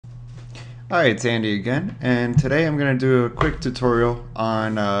Hi, it's Andy again, and today I'm going to do a quick tutorial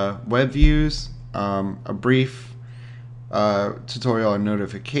on web views, a brief tutorial on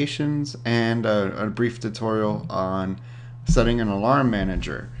notifications, and a brief tutorial on setting an alarm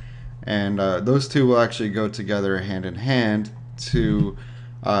manager. And those two will actually go together hand in hand to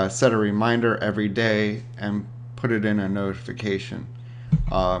set a reminder every day and put it in a notification.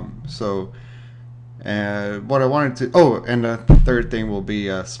 What I wanted to, and the third thing will be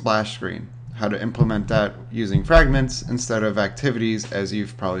a splash screen. How to implement that using fragments instead of activities, as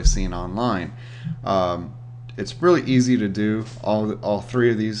you've probably seen online. It's really easy to do. All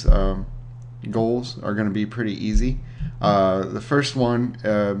three of these goals are going to be pretty easy. The first one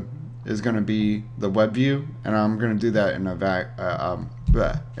is going to be the web view, and I'm going to do that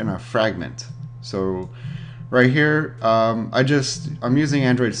in a fragment. So right here, I'm using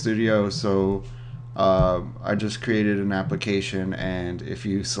Android Studio, so I just created an application, and if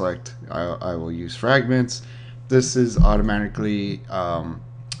you select I will use fragments, this is automatically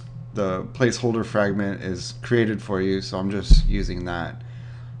the placeholder fragment is created for you, so I'm just using that.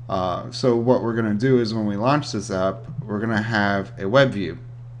 So what we're going to do is when we launch this app, we're going to have a web view.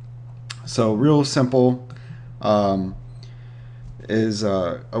 So real simple is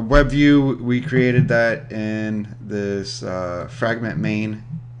a web view. We created that in this fragment main.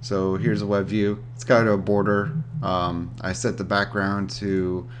 So here's a web view. It's got a border. I set the background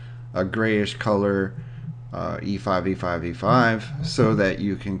to a grayish color, E5, E5, E5, so that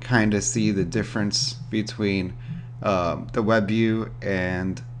you can kind of see the difference between the web view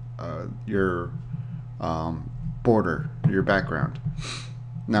and your border, your background.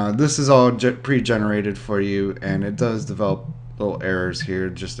 Now this is all pre-generated for you, and it does develop little errors here.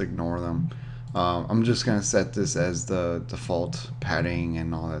 Just ignore them. I'm just going to set this as the default padding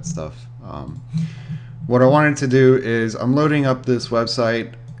and all that stuff. What I wanted to do is I'm loading up this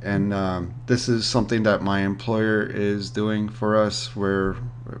website, and this is something that my employer is doing for us. We're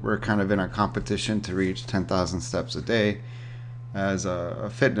kind of in a competition to reach 10,000 steps a day as a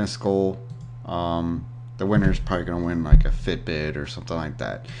fitness goal. The winner is probably going to win like a Fitbit or something like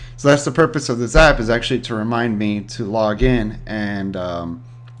that. So that's the purpose of this app, is actually to remind me to log in and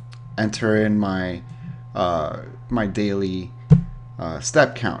enter in my my daily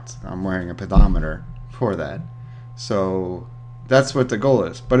step count. I'm wearing a pedometer for that. So that's what the goal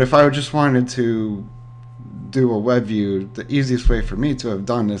is. But if I just wanted to do a web view, the easiest way for me to have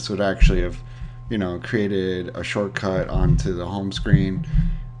done this would actually have, created a shortcut onto the home screen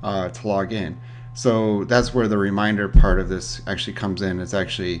to log in. So that's where the reminder part of this actually comes in. It's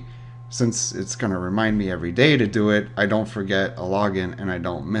actually, since it's going to remind me every day to do it, I don't forget a login and I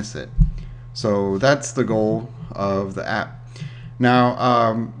don't miss it. So that's the goal of the app.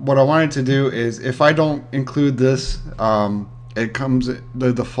 Now, what I wanted to do is, if I don't include this, the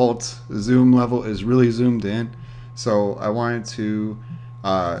default zoom level is really zoomed in. So I wanted to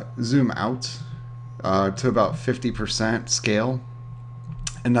zoom out to about 50% scale.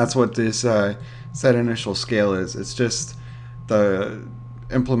 And that's what this set initial scale is. It's just the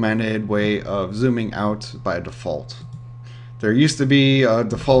implemented way of zooming out by default. There used to be a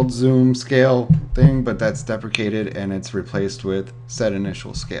default zoom scale thing, but that's deprecated and it's replaced with set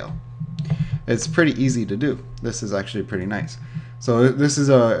initial scale. It's pretty easy to do. This is actually pretty nice. So this is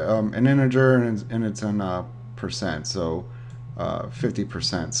an integer, and it's in percent. So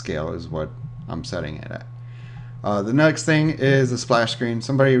 50% scale is what I'm setting it at. The next thing is a splash screen.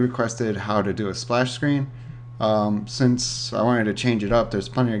 Somebody requested how to do a splash screen. Since I wanted to change it up, there's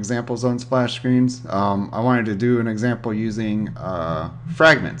plenty of examples on splash screens. I wanted to do an example using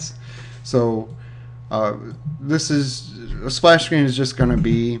fragments. So this is a splash screen is just going to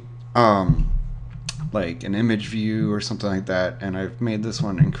be like an image view or something like that, and I've made this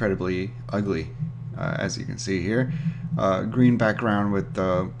one incredibly ugly, as you can see here. Green background with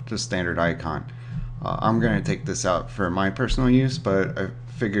the standard icon. I'm going to take this out for my personal use, but I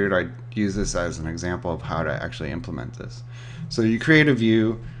figured I'd use this as an example of how to actually implement this. So you create a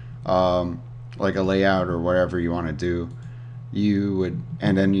view, like a layout or whatever you want to do.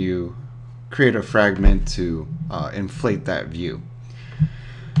 And then you create a fragment to inflate that view.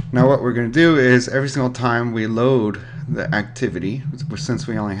 Now what we're going to do is, every single time we load the activity, since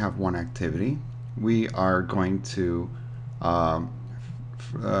we only have one activity, we are going to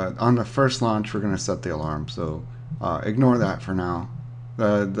on the first launch, we're going to set the alarm. So ignore that for now.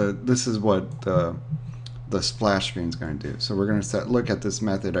 This is what the splash screen is going to do. So we're going to look at this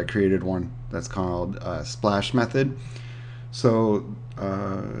method. I created one that's called splash method. So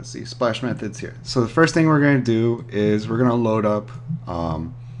let's see, splash methods here. So the first thing we're going to do is we're going to load up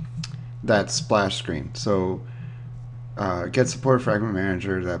that splash screen. So get support fragment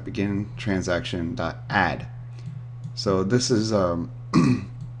manager that begin transaction dot add. So this is on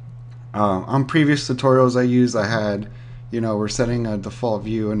previous tutorials I had, we're setting a default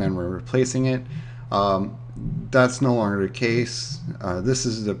view and then we're replacing it. That's no longer the case. This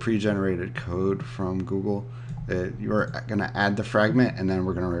is the pre-generated code from Google. You're going to add the fragment and then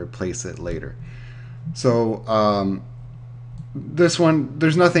we're going to replace it later. So this one,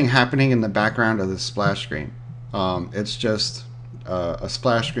 there's nothing happening in the background of the splash screen. It's just a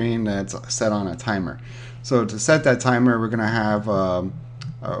splash screen that's set on a timer. So to set that timer, we're going to have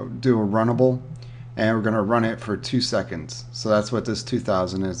do a runnable, and we're going to run it for 2 seconds. So that's what this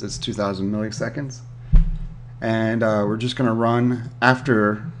 2000 is. It's 2000 milliseconds. And we're just going to run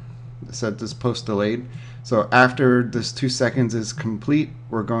after, set this post delayed. So after this 2 seconds is complete,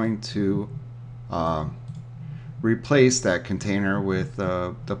 we're going to replace that container with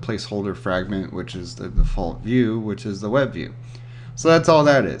the placeholder fragment, which is the default view, which is the web view. So that's all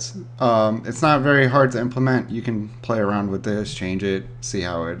that is. It's not very hard to implement. You can play around with this, change it, see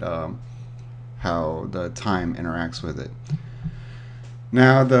how the time interacts with it.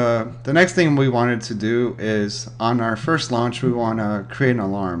 Now the next thing we wanted to do is on our first launch we want to create an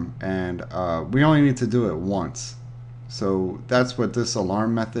alarm, and we only need to do it once. So that's what this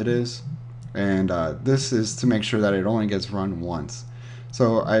alarm method is, and this is to make sure that it only gets run once.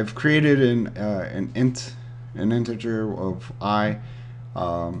 So I've created an integer of I,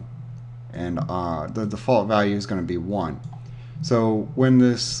 and the default value is going to be 1. So when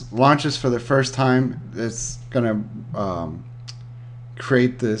this launches for the first time, it's going to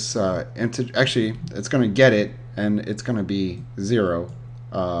create this integer. Actually, it's going to get it, and it's going to be 0.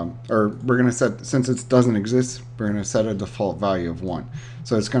 Or we're going to set, since it doesn't exist, we're going to set a default value of 1.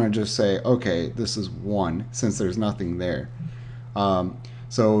 So it's going to just say, okay, this is 1, since there's nothing there.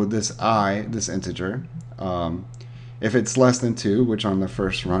 So this I, this integer, if it's less than 2, which on the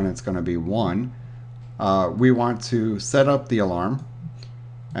first run it's going to be 1, we want to set up the alarm.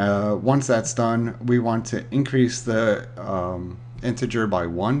 Once that's done, we want to increase the integer by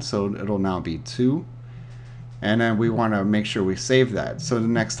 1, so it'll now be 2. And then we want to make sure we save that. So the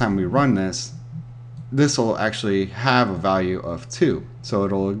next time we run this, this will actually have a value of 2. So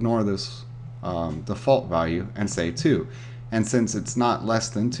it'll ignore this default value and say 2. And since it's not less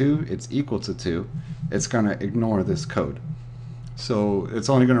than 2, it's equal to 2, it's going to ignore this code. So it's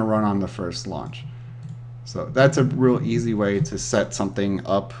only going to run on the first launch. So that's a real easy way to set something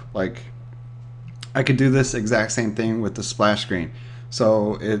up. Like, I could do this exact same thing with the splash screen.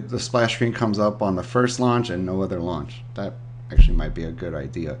 So the splash screen comes up on the first launch and no other launch. That actually might be a good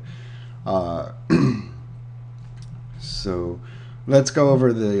idea. So let's go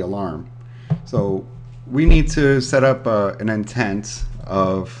over the alarm. So we need to set up an intent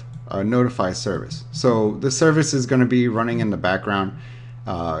of a notify service. So the service is going to be running in the background,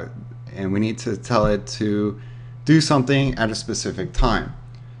 and we need to tell it to do something at a specific time.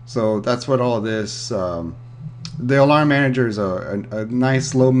 So that's what all this, the Alarm Manager is a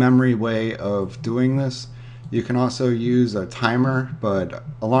nice low memory way of doing this. You can also use a timer, but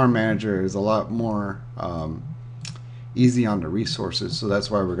Alarm Manager is a lot more easy on the resources, so that's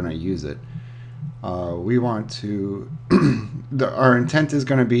why we're going to use it. We want to, our intent is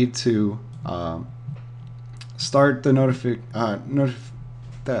going to be to start the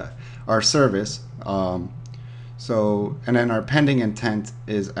our service. So, and then our pending intent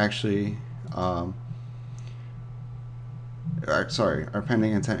is actually, sorry, our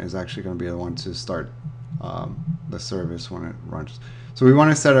pending intent is actually going to be the one to start the service when it runs. So we want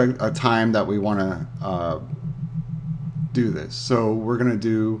to set a time that we want to do this. So we're going to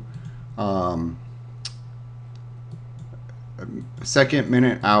do second,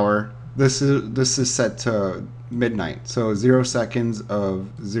 minute, hour. This is set to midnight. So 0 seconds of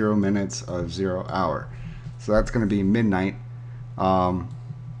 0 minutes of 0 hour. So that's going to be midnight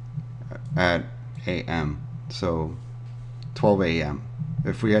at AM. So 12 AM.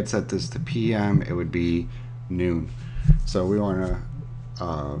 If we had set this to PM, it would be noon. So we want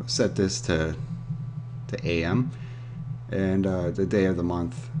to set this to AM, and the day of the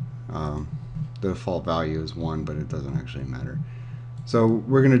month, the default value is 1, but it doesn't actually matter. So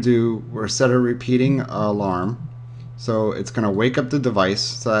we're set a repeating alarm. So it's going to wake up the device.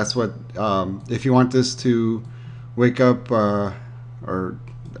 So that's what, if you want this to wake up or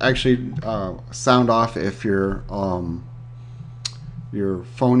actually sound off if your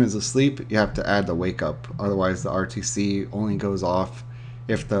phone is asleep, you have to add the wake up. Otherwise the RTC only goes off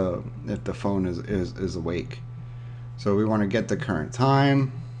if the phone is awake. So we want to get the current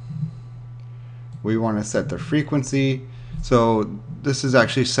time. We want to set the frequency. So this is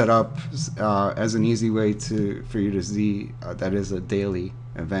actually set up as an easy way for you to see that is a daily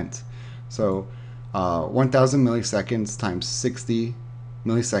event. So 1,000 milliseconds times 60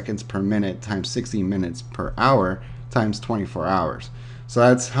 milliseconds per minute times 60 minutes per hour times 24 hours. So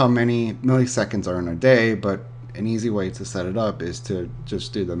that's how many milliseconds are in a day, but an easy way to set it up is to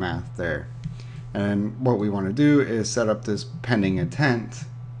just do the math there. And what we want to do is set up this pending intent,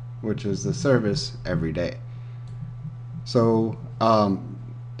 which is the service, every day. So, and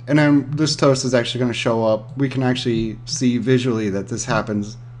then this toast is actually going to show up. We can actually see visually that this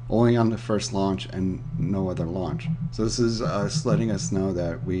happens only on the first launch and no other launch. So this is us letting us know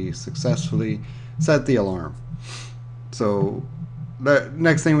that we successfully set the alarm. So the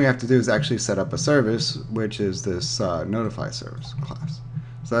next thing we have to do is actually set up a service, which is this notify service class.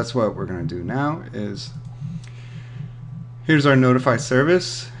 So that's what we're going to do now. Here's our notify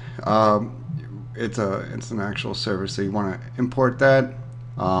service. It's an actual service, so you want to import that.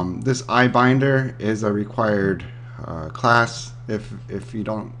 This iBinder is a required class. If you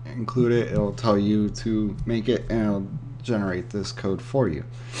don't include it, it'll tell you to make it and it'll generate this code for you.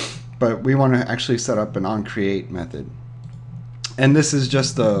 But we want to actually set up an onCreate method, and this is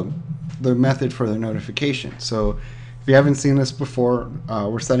just the method for the notification. So if you haven't seen this before,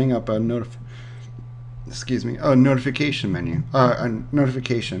 we're setting up a notification menu, a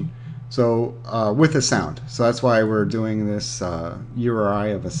notification. So with a sound. So that's why we're doing this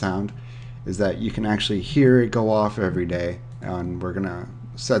URI of a sound, is that you can actually hear it go off every day, and we're gonna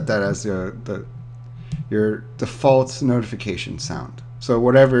set that as your default notification sound. So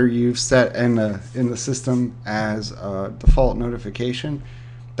whatever you've set in the system as a default notification,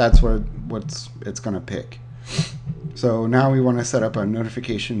 that's what it's gonna pick. So now we want to set up a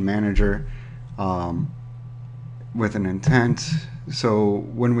notification manager with an intent. So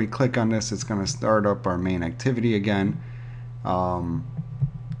when we click on this, it's going to start up our main activity again.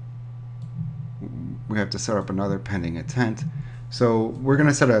 We have to set up another pending intent. So we're going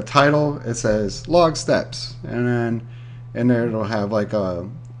to set a title. It says log steps, and then in there it'll have like a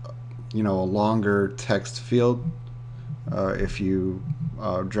longer text field if you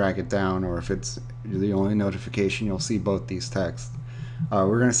drag it down, or if it's the only notification, you'll see both these texts.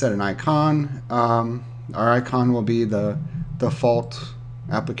 We're going to set an icon. Our icon will be the default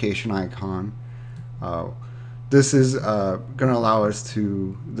application icon. This is going to allow us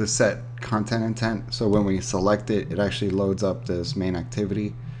to set content intent. So when we select it, it actually loads up this main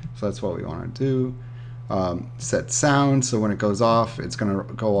activity. So that's what we want to do. Set sound. So when it goes off, it's going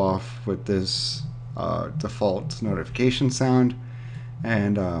to go off with this default notification sound.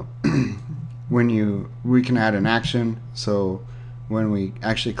 And we can add an action. So when we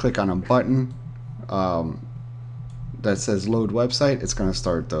actually click on a button that says load website, it's going to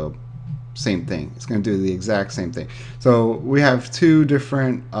start the same thing. It's going to do the exact same thing. So we have two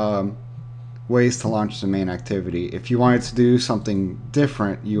different ways to launch the main activity. If you wanted to do something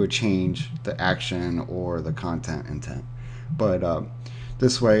different, you would change the action or the content intent. But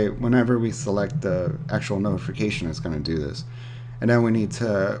this way, whenever we select the actual notification, it's going to do this. And then we need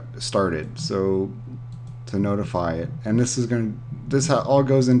to start it, so to notify it. And this all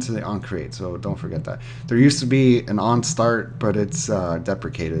goes into the onCreate, so don't forget that. There used to be an onStart, but it's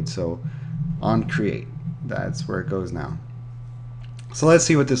deprecated, so onCreate, that's where it goes now. So let's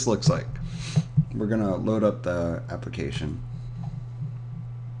see what this looks like. We're gonna load up the application.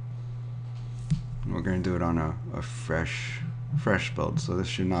 We're gonna do it on a fresh build, so this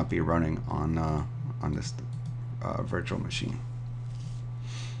should not be running on this virtual machine.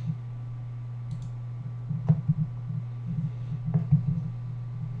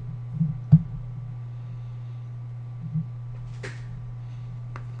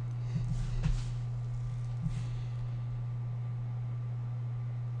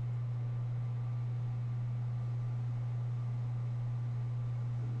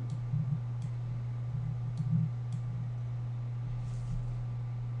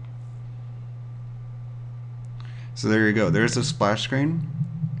 So there you go. There's a splash screen,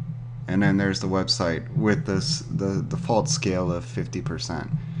 and then there's the website with the default scale of 50%.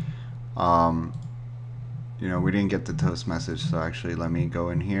 We didn't get the toast message, so actually let me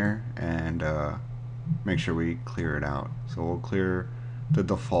go in here and make sure we clear it out. So we'll clear the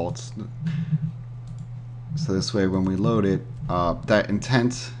defaults. So this way, when we load it, that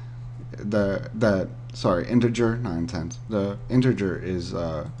intent, integer, not intent. The integer is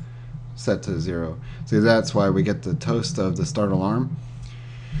set to 0. So that's why we get the toast of the start alarm.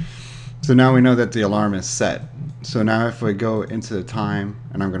 So now we know that the alarm is set. So now if we go into the time,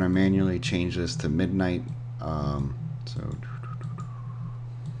 and I'm going to manually change this to midnight.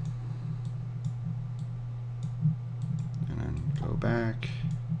 back.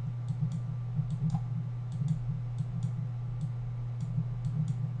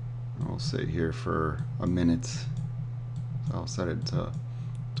 I'll sit here for a minute. So I'll set it to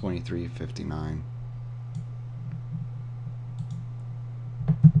 23:59.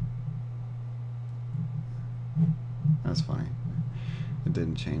 That's funny. It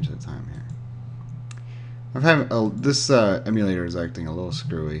didn't change the time here. I've had this emulator is acting a little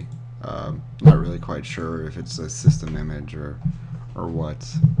screwy. Not really quite sure if it's a system image or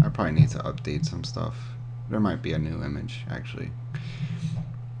what. I probably need to update some stuff. There might be a new image actually.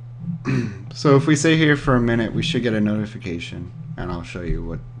 So if we stay here for a minute, we should get a notification, and I'll show you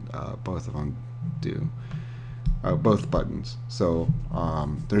what both of them do. Both buttons. So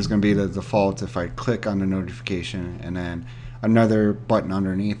there's going to be the default if I click on the notification, and then another button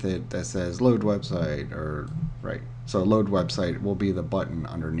underneath it that says load website, or right. So load website will be the button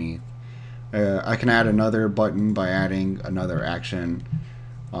underneath. I can add another button by adding another action.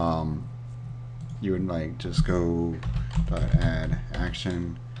 You would like just go add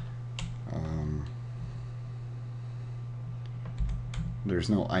action.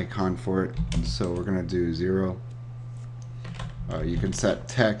 There's no icon for it, so we're gonna do 0. You can set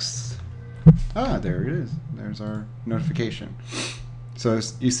text. There it is. There's our notification. So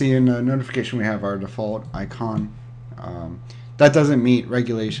you see in the notification we have our default icon. That doesn't meet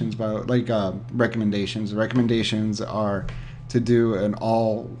regulations, but like recommendations. Recommendations are to do an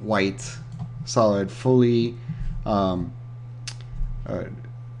all white, solid, fully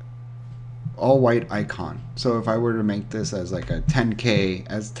all white icon. So if I were to make this as like a 10K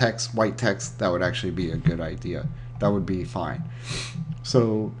as text, white text, that would actually be a good idea. That would be fine.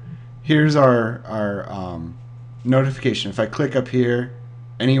 So here's our notification. If I click up here,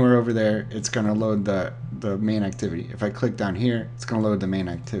 anywhere over there, it's going to load the main activity. If I click down here, it's going to load the main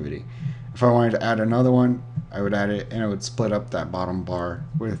activity. If I wanted to add another one, I would add it, and it would split up that bottom bar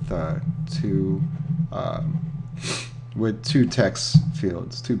with two text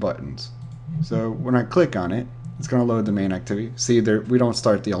fields, 2 buttons. So when I click on it, it's going to load the main activity. See, there we don't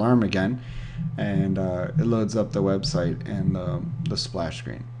start the alarm again, and it loads up the website and the splash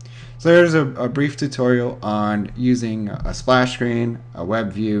screen. So there's a brief tutorial on using a splash screen, a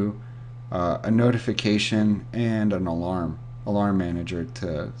WebView, a notification, and an AlarmManager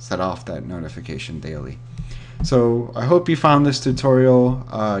to set off that notification daily. So I hope you found this tutorial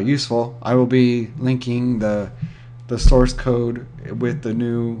useful. I will be linking the source code with the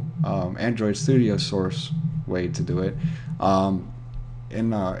new Android Studio source way to do it,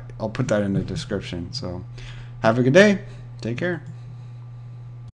 and I'll put that in the description. So have a good day. Take care.